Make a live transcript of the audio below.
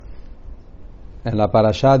En la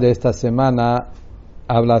parashá de esta semana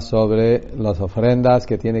habla sobre las ofrendas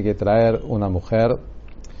que tiene que traer una mujer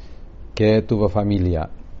que tuvo familia.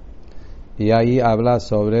 Y ahí habla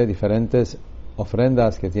sobre diferentes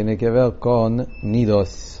ofrendas que tiene que ver con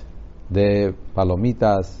nidos de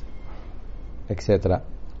palomitas, etc.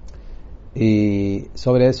 Y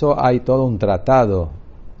sobre eso hay todo un tratado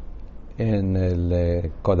en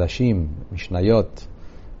el Kodashim, Mishnayot,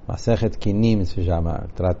 Masejet Kinim se llama,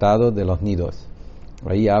 Tratado de los Nidos.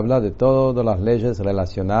 Ahí habla de todas las leyes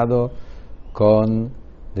relacionadas con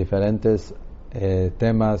diferentes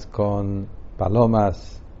temas, con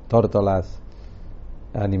palomas, tórtolas,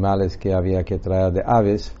 animales que había que traer de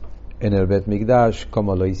aves en el Bet Mikdash,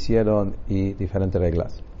 cómo lo hicieron y diferentes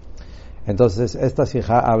reglas. Entonces, esta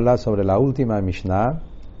sijá habla sobre la última Mishnah,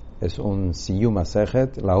 es un Siyum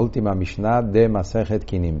Masejet, la última Mishnah de Masejet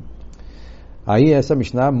Kinim. Ahí esa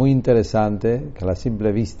Mishnah muy interesante, que a la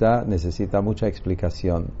simple vista necesita mucha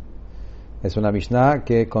explicación. Es una Mishnah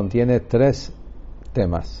que contiene 3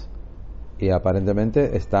 temas y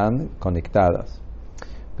aparentemente están conectadas.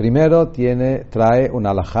 Primero trae un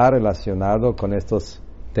alajá relacionado con estos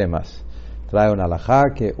temas. Trae un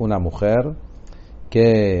alajá que una mujer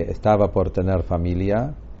que estaba por tener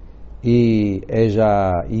familia y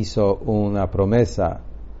ella hizo una promesa,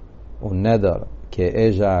 un neder, que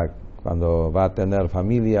ella cuando va a tener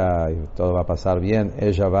familia y todo va a pasar bien,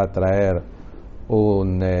 ella va a traer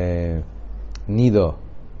un nido,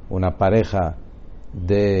 una pareja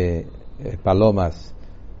de palomas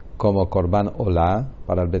como Korban Olá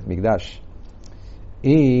para el Bet Mikdash.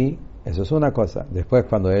 Y eso es una cosa. Después,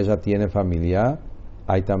 cuando ella tiene familia,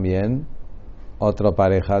 hay también otra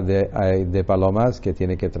pareja de palomas que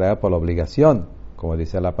tiene que traer por obligación, como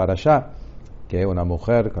dice la parashá, que una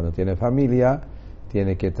mujer cuando tiene familia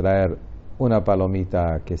tiene que traer una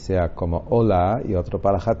palomita que sea como Olá y otro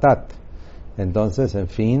para Hatat. Entonces, en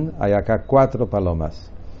fin, hay acá 4 palomas.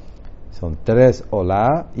 Son 3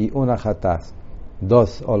 Olá y una Hatat.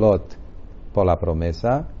 2 Olot por la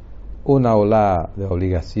promesa, una Olá de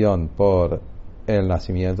obligación por el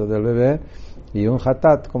nacimiento del bebé y un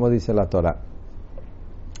Hatat, como dice la Torah.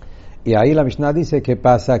 Y ahí la Mishnah dice que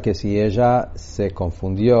pasa que si ella se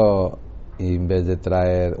confundió y en vez de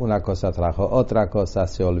traer una cosa trajo otra cosa,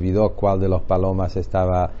 se olvidó cuál de los palomas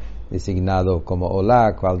estaba designado como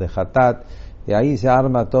Olá, cuál de Hatat, y ahí se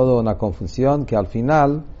arma toda una confusión que al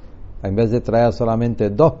final, en vez de traer solamente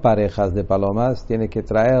 2 parejas de palomas, tiene que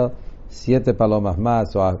traer 7 palomas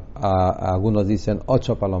más, o algunos dicen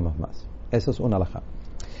 8 palomas más. Eso es una alajá.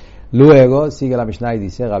 Luego sigue la Mishnah y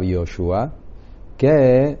dice Rabbi Yoshua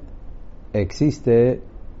que existe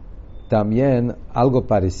también algo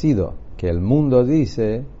parecido que el mundo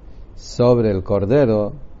dice sobre el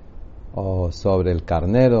cordero o sobre el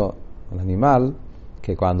carnero, el animal,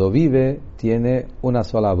 que cuando vive tiene una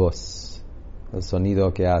sola voz, el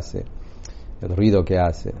sonido que hace, el ruido que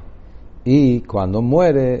hace, y cuando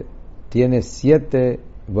muere tiene 7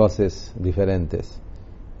 voces diferentes.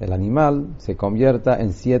 El animal se convierta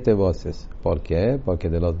en 7 voces. ¿Por qué? Porque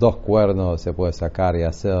de los 2 cuernos se puede sacar y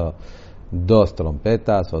hacer 2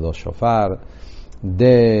 trompetas o 2 shofar.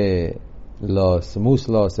 De los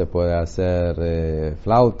muslos se puede hacer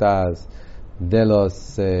flautas.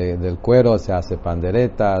 Del cuero se hace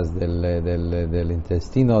panderetas. Del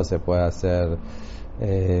intestino se puede hacer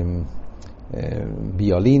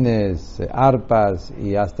violines, arpas,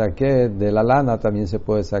 y hasta que de la lana también se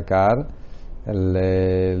puede sacar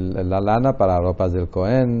la lana para ropas del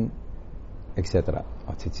Cohen, etc.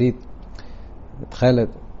 Tzitzit, tchelet,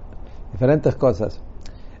 diferentes cosas.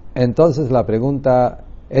 Entonces la pregunta,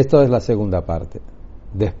 esto es la segunda parte.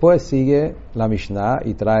 Después sigue la Mishnah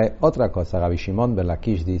y trae otra cosa. Rabbi Shimon ben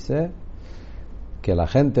Lakish dice que la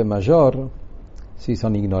gente mayor, si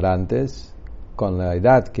son ignorantes, con la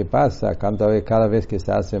edad que pasa, cada vez que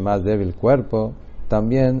se hace más débil el cuerpo,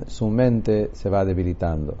 también su mente se va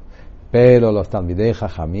debilitando. Pero los Talmidei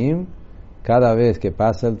Jajamim, cada vez que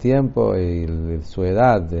pasa el tiempo y su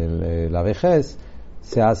edad, la vejez,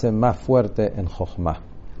 se hacen más fuerte en Jochma.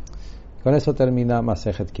 Con eso termina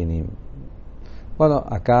Masejet Kinim. Bueno,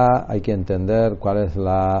 acá hay que entender cuál es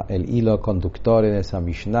el hilo conductor en esa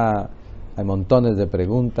Mishnah. Hay montones de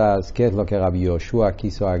preguntas. ¿Qué es lo que Rabbi Yoshua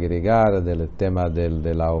quiso agregar del tema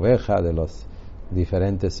de la oveja, de los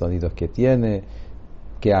diferentes sonidos que tiene?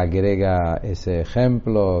 ¿Qué agrega ese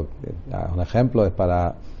ejemplo? Un ejemplo es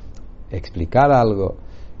para explicar algo.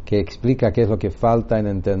 ¿Qué explica qué es lo que falta en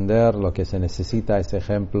entender lo que se necesita ese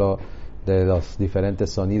ejemplo de los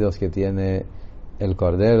diferentes sonidos que tiene el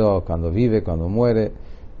cordero cuando vive, cuando muere?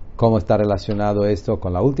 ¿Cómo está relacionado esto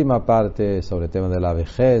con la última parte sobre el tema de la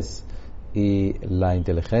vejez? y la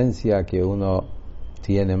inteligencia que uno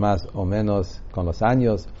tiene más o menos con los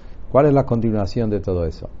años. ¿Cuál es la continuación de todo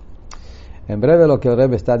eso? En breve, lo que el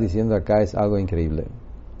Rebbe está diciendo acá es algo increíble.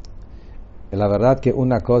 La verdad que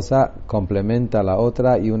una cosa complementa a la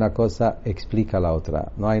otra y una cosa explica a la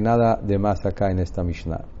otra. No hay nada de más acá en esta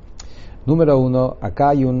Mishnah. Número uno, acá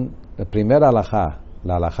hay el primer alajá.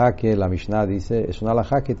 La alajá que la Mishnah dice es una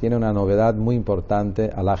alajá que tiene una novedad muy importante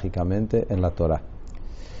alágicamente en la Torah.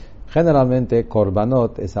 Generalmente,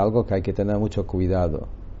 korbanot es algo que hay que tener mucho cuidado.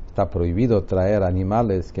 Está prohibido traer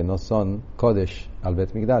animales que no son kodesh al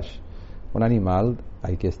Bet Mikdash. Un animal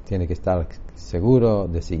tiene que estar seguro,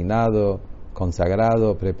 designado,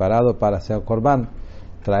 consagrado, preparado para ser korban.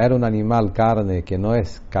 Traer un animal carne que no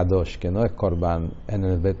es kadosh, que no es korban en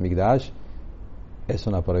el Bet Mikdash es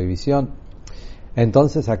una prohibición.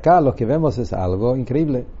 Entonces acá lo que vemos es algo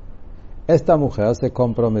increíble. Esta mujer se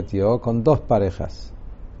comprometió con 2 parejas,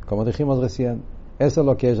 como dijimos recién. Eso es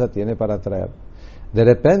lo que ella tiene para traer. De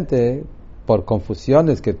repente, por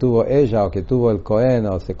confusiones que tuvo ella o que tuvo el Cohen,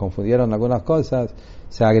 o se confundieron algunas cosas,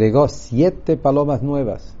 se agregó 7 palomas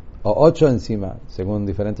nuevas, o 8 encima, según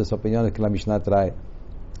diferentes opiniones que la Mishnah trae.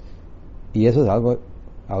 Y eso es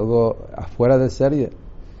algo afuera de serie.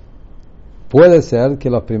 Puede ser que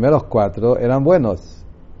los primeros 4 eran buenos,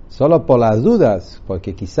 solo por las dudas,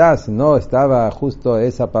 porque quizás no estaba justo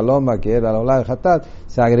esa paloma que era la Ola de Hatat,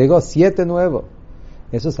 se agregó 7 nuevos.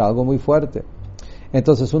 Eso es algo muy fuerte.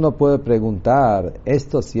 Entonces uno puede preguntar,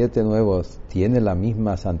 ¿estos 7 nuevos tienen la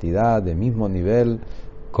misma santidad, de mismo nivel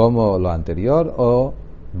como lo anterior o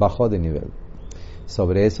bajó de nivel?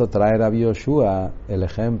 Sobre eso trae Rabbi Yoshua el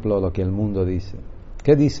ejemplo, lo que el mundo dice.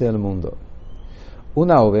 ¿Qué dice el mundo?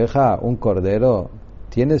 Una oveja, un cordero,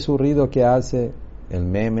 tiene su ruido que hace, el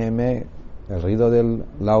me, el ruido de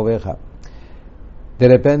la oveja. De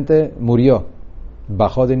repente murió,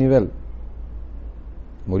 bajó de nivel.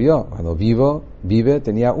 Murió, cuando vive,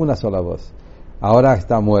 tenía una sola voz. Ahora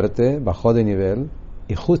está muerte, bajó de nivel,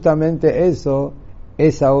 y justamente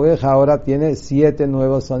esa oveja ahora tiene 7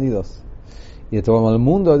 nuevos sonidos. Y como el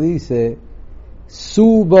mundo dice,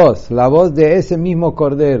 su voz, la voz de ese mismo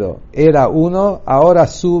cordero, era 1, ahora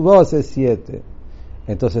su voz es 7.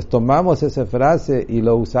 Entonces tomamos esa frase y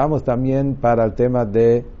lo usamos también para el tema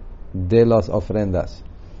de las ofrendas.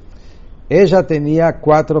 Ella tenía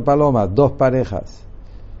 4 palomas, 2 parejas.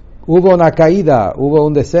 Hubo una caída, hubo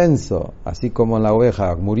un descenso, así como en la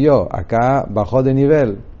oveja murió, acá bajó de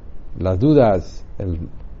nivel, las dudas, la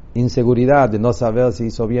inseguridad de no saber si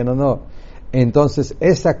hizo bien o no. Entonces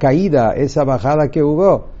esa caída, esa bajada que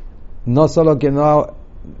hubo, no solo que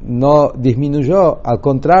no disminuyó, al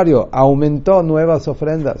contrario, aumentó nuevas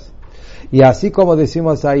ofrendas. Y así como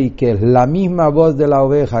decimos ahí que la misma voz de la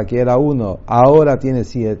oveja que era 1, ahora tiene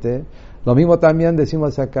 7, lo mismo también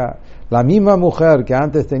decimos acá. La misma mujer que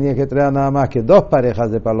antes tenía que traer nada más que 2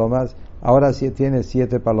 parejas de palomas, ahora sí tiene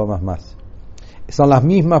 7 palomas más. Son las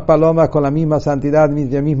mismas palomas con la misma santidad,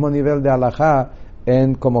 del mismo nivel de alajá,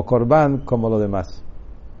 como corbán, como lo demás.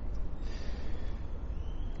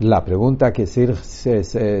 La pregunta que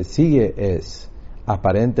sigue es,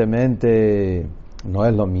 aparentemente no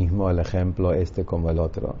es lo mismo el ejemplo como el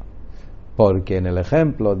otro, porque en el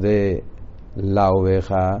ejemplo de la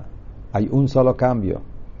oveja hay un solo cambio,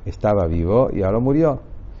 estaba vivo y ahora murió,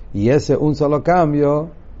 y ese un solo cambio,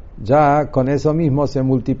 ya con eso mismo se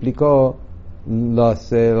multiplicó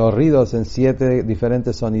los ruidos en 7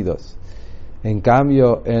 diferentes sonidos. En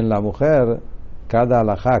cambio, en la mujer, cada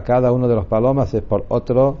alajá, cada uno de los palomas es por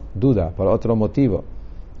otra duda, por otro motivo.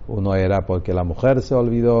 Uno era porque la mujer se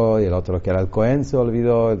olvidó, y el otro que era el Cohen se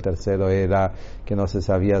olvidó, el tercero era que no se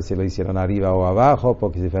sabía si lo hicieron arriba o abajo,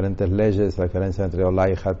 porque hay diferentes leyes, la diferencia entre Olá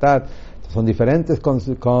y Hatat. Son diferentes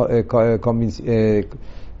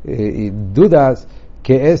dudas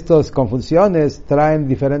que estas confusiones traen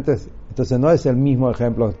diferentes. Entonces no es el mismo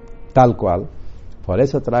ejemplo tal cual. Por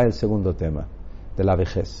eso trae el segundo tema, de la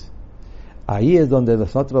vejez. Ahí es donde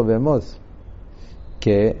nosotros vemos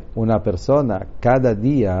que una persona cada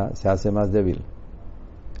día se hace más débil.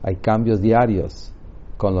 Hay cambios diarios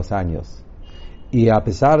con los años. Y a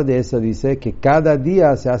pesar de eso dice que cada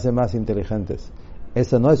día se hace más inteligentes.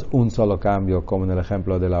 Eso no es un solo cambio como en el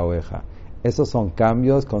ejemplo de la oveja. Esos son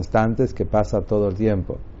cambios constantes que pasan todo el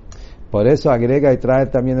tiempo. Por eso agrega y trae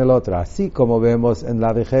también el otro. Así como vemos en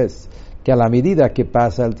la vejez, que a la medida que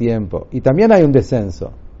pasa el tiempo, y también hay un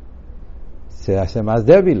descenso, se hace más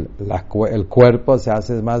débil, el cuerpo se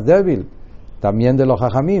hace más débil, también de los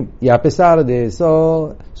jajamim, y a pesar de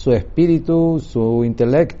eso, su espíritu, su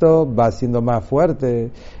intelecto va siendo más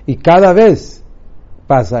fuerte, y cada vez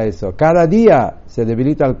pasa eso, cada día se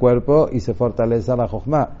debilita el cuerpo y se fortalece la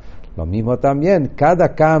jojma. Lo mismo también,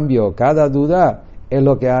 cada cambio, cada duda es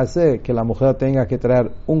lo que hace que la mujer tenga que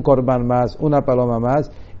traer un corbán más, una paloma más,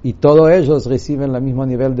 y todos ellos reciben el mismo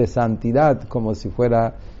nivel de santidad como si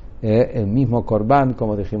fuera el mismo corbán,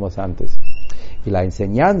 como dijimos antes. Y la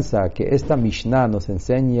enseñanza que esta Mishnah nos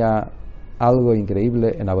enseña algo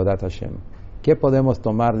increíble en Avodat Hashem. ¿Qué podemos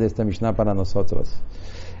tomar de esta Mishnah para nosotros?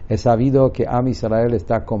 Es sabido que Am Israel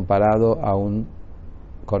está comparado a un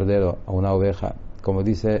cordero, a una oveja. Como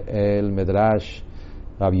dice el Medrash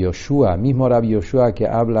Rabbi Yoshua, mismo Rabbi Yoshua que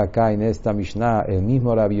habla acá en esta Mishnah, el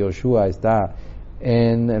mismo Rabbi Yoshua está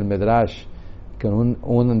en el Medrash con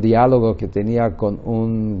un diálogo que tenía con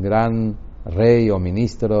un gran rey o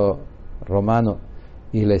ministro romano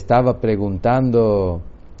y le estaba preguntando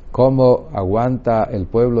cómo aguanta el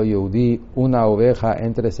pueblo yehudí una oveja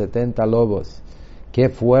entre 70 lobos. ¿Qué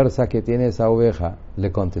fuerza que tiene esa oveja?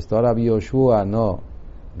 Le contestó Rabbi Yoshua, no,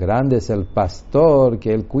 grande es el pastor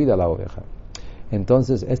que él cuida la oveja.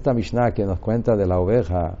 Entonces esta Mishnah que nos cuenta de la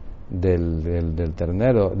oveja, del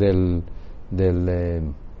ternero, del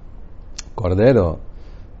cordero,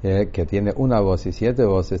 que tiene una voz y 7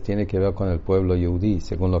 voces, tiene que ver con el pueblo yehudí,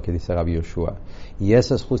 según lo que dice Rabbi Yoshua. Y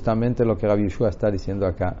eso es justamente lo que Rabbi Yoshua está diciendo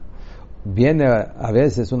acá. Viene, a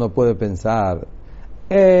veces uno puede pensar,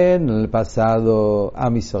 en el pasado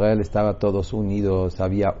Am Israel estaba todos unidos,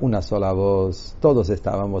 había una sola voz, todos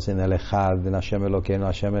estábamos en el Echad, en Hashem Elokeinu,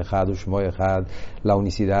 Hashem Echad, Ushmo Echad, la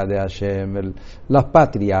unicidad de Hashem, los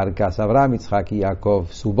patriarcas, Abraham, Yitzhak y Jacob,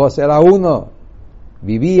 su voz era uno,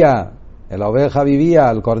 vivía, la oveja vivía,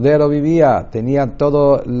 el cordero vivía, tenía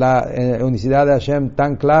toda la unicidad de Hashem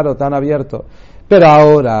tan claro, tan abierto, pero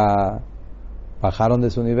ahora bajaron de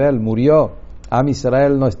su nivel, murió. Am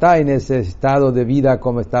Israel no está en ese estado de vida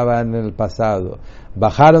como estaba en el pasado.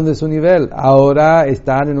 Bajaron de su nivel, ahora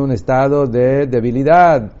están en un estado de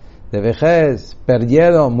debilidad, de vejez,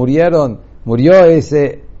 perdieron, murió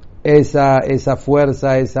esa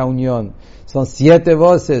fuerza, esa unión. Son 7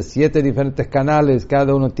 voces, 7 diferentes canales,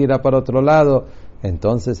 cada uno tira para otro lado.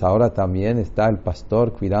 Entonces ahora también está el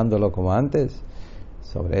pastor cuidándolo como antes.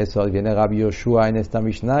 Sobre eso viene Rabbi Yoshua en esta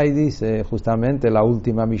Mishnah y dice justamente la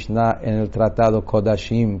última Mishnah en el tratado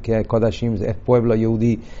Kodashim, que Kodashim es pueblo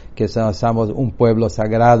yehudí, que somos un pueblo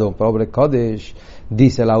sagrado, pobre Kodesh,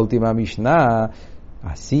 dice la última Mishnah,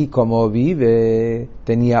 así como vive,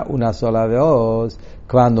 tenía una sola voz,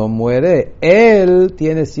 cuando muere, él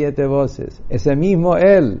tiene 7 voces. Ese mismo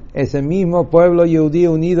él, ese mismo pueblo yehudí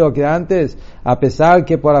unido que antes, a pesar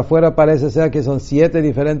que por afuera parece ser que son 7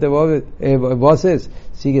 diferentes voces,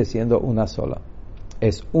 sigue siendo una sola.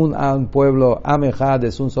 Es un pueblo, Am Echad,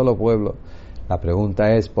 es un solo pueblo. La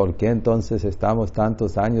pregunta es, ¿por qué entonces estamos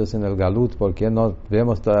tantos años en el Galut? ¿Por qué no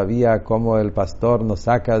vemos todavía cómo el pastor nos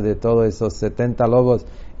saca de todos esos 70 lobos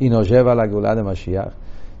y nos lleva a la Geulah de Mashiach?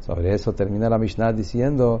 Sobre eso termina la Mishnah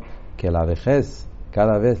diciendo que la vejez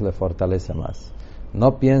cada vez le fortalece más.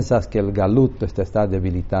 No piensas que el Galut te está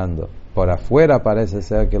debilitando. Por afuera parece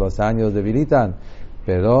ser que los años debilitan,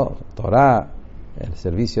 pero Torah, el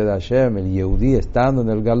servicio de Hashem, el Yehudí estando en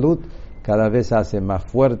el Galut, cada vez hace más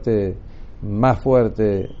fuerte, más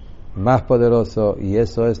poderoso, y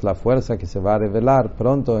eso es la fuerza que se va a revelar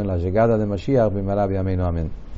pronto en la llegada de Mashiach. Amén.